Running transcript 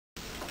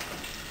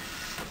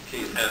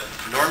Okay,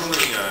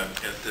 normally,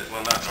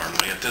 well, not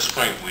normally, at this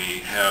point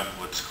we have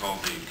what's called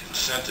the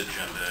consent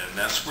agenda, and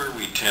that's where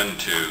we tend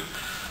to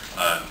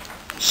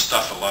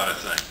stuff a lot of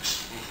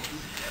things.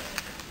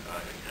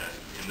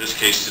 In this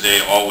case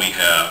today, all we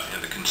have in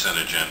the consent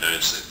agenda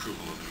is the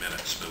approval of the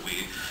minutes, but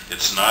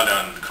it's not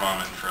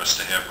uncommon for us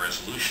to have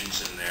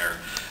resolutions in there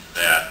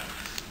that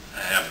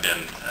have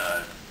been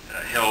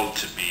held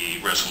to be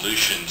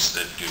resolutions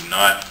that do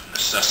not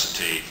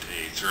necessitate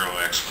a thorough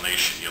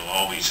explanation. You'll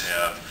always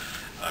have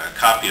a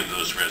copy of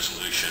those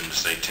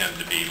resolutions. They tend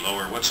to be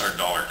lower. What's our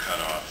dollar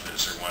cutoff?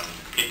 Is there one?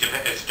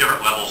 It's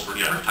different levels for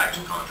different types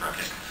of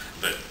contracts.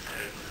 But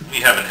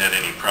we haven't had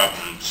any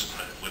problems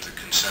with the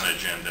consent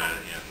agenda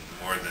in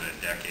more than a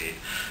decade.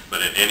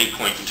 But at any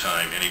point in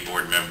time, any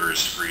board member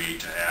is free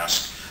to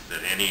ask that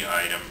any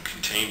item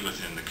contained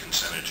within the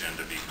consent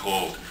agenda be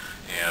pulled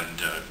and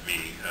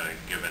be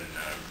given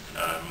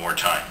more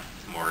time,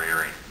 more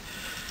airing.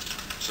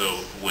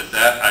 So with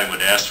that, I would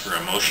ask for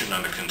a motion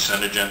on the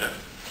consent agenda.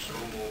 So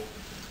moved.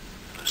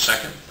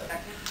 Second?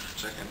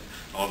 Second.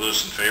 All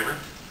those in favor?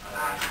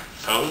 Aye.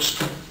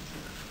 Opposed?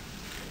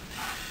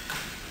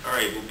 All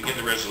right, we'll begin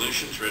the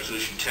resolutions.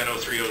 Resolution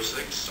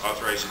 100306,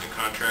 authorizing the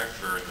contract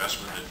for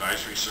investment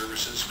advisory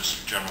services.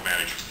 Mr. General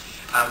Manager.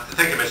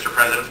 Thank you, Mr.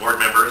 President, board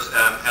members.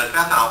 As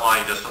Beth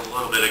outlined just a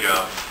little bit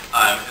ago,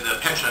 the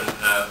pension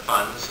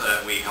funds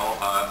we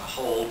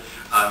hold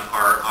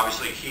are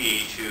obviously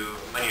key to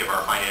many of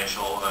our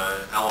financial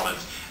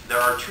elements. There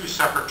are two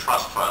separate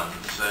trust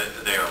funds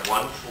there,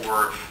 one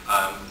for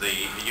the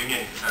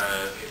union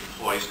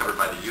employees covered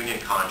by the union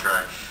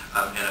contract,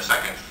 and a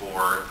second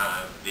for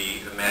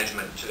the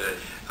management,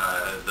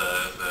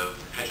 the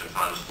pension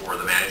funds for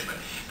the management.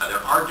 Now,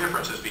 there are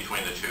differences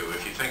between the two.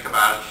 If you think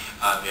about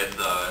it,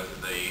 the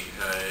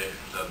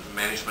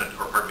management,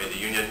 or pardon me, the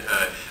union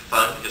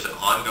fund is an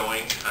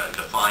ongoing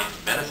defined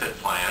benefit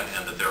plan,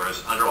 and that there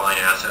is underlying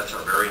assets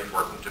are very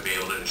important to be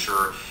able to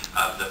ensure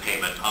the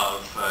payment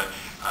of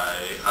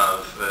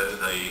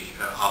the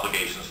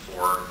obligations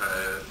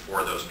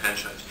for those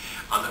pensions.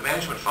 On the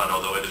management fund,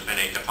 although it has been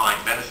a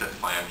defined benefit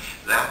plan,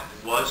 that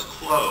was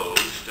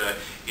closed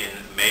in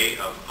May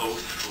of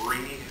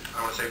 03.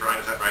 I want to say, Brian,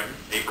 is that right?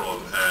 April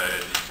of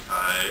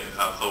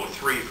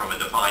 03, from a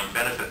defined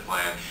benefit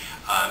plan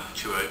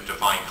to a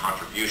defined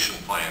contribution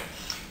plan.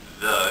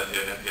 The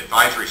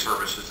advisory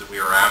services that we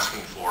are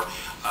asking for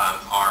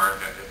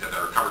that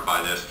are covered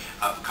by this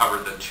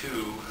cover the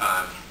two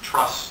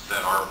trusts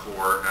that are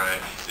for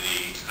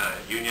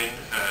the union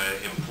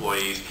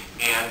employees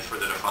and for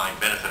the defined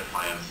benefit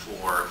plan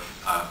for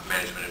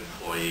management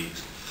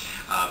employees.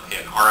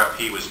 An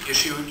RFP was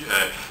issued,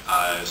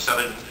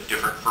 7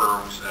 different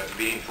firms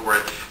competing for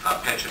it.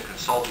 Pension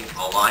Consulting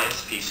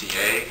Alliance,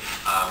 PCA,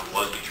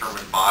 was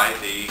determined by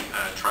the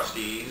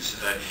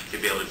trustees to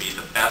be able to be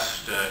the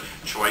best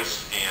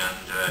choice,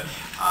 and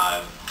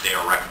they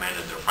are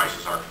recommended. Their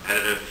prices are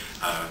competitive.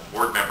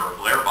 Board member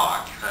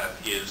Blairbach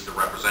is the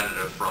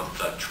representative from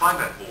the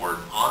TriMet board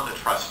on the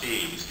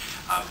trustees,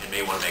 and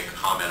may want to make a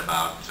comment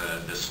about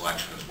this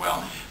selection as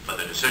well. But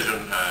the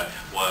decision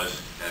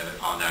was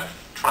on that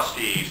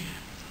trustees,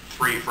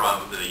 3 from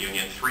the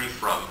union, 3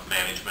 from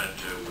management,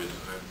 with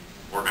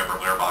board member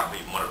Blairbach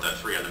being one of the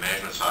 3 on the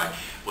management side,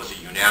 was a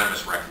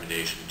unanimous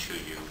recommendation to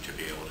you to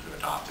be able to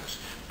adopt this.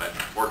 But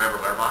board member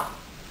Blairbach?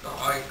 No,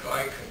 I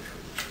concur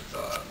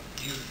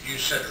with you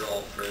said it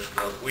all,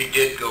 President. We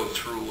did go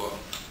through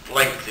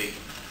lengthy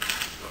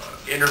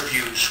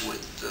interviews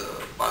with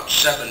about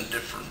 7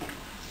 different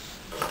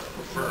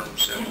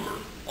firms that were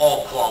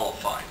all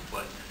qualified,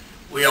 but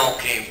we all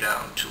came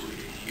down to a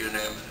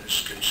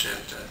unanimous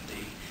consent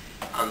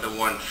on the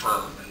one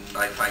firm, and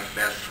I thank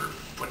Beth for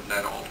putting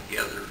that all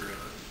together. The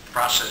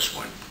process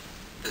went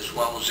as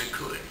well as it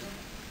could.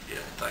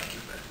 Yeah, thank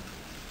you, Beth.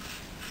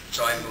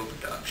 So I move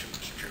adoption,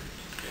 Mr. Chairman.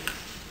 Okay.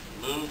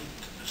 Moved.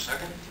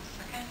 Second?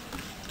 Second.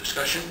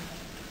 Discussion?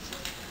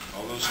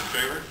 All those in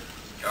favor?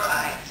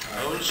 Aye.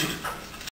 Opposed?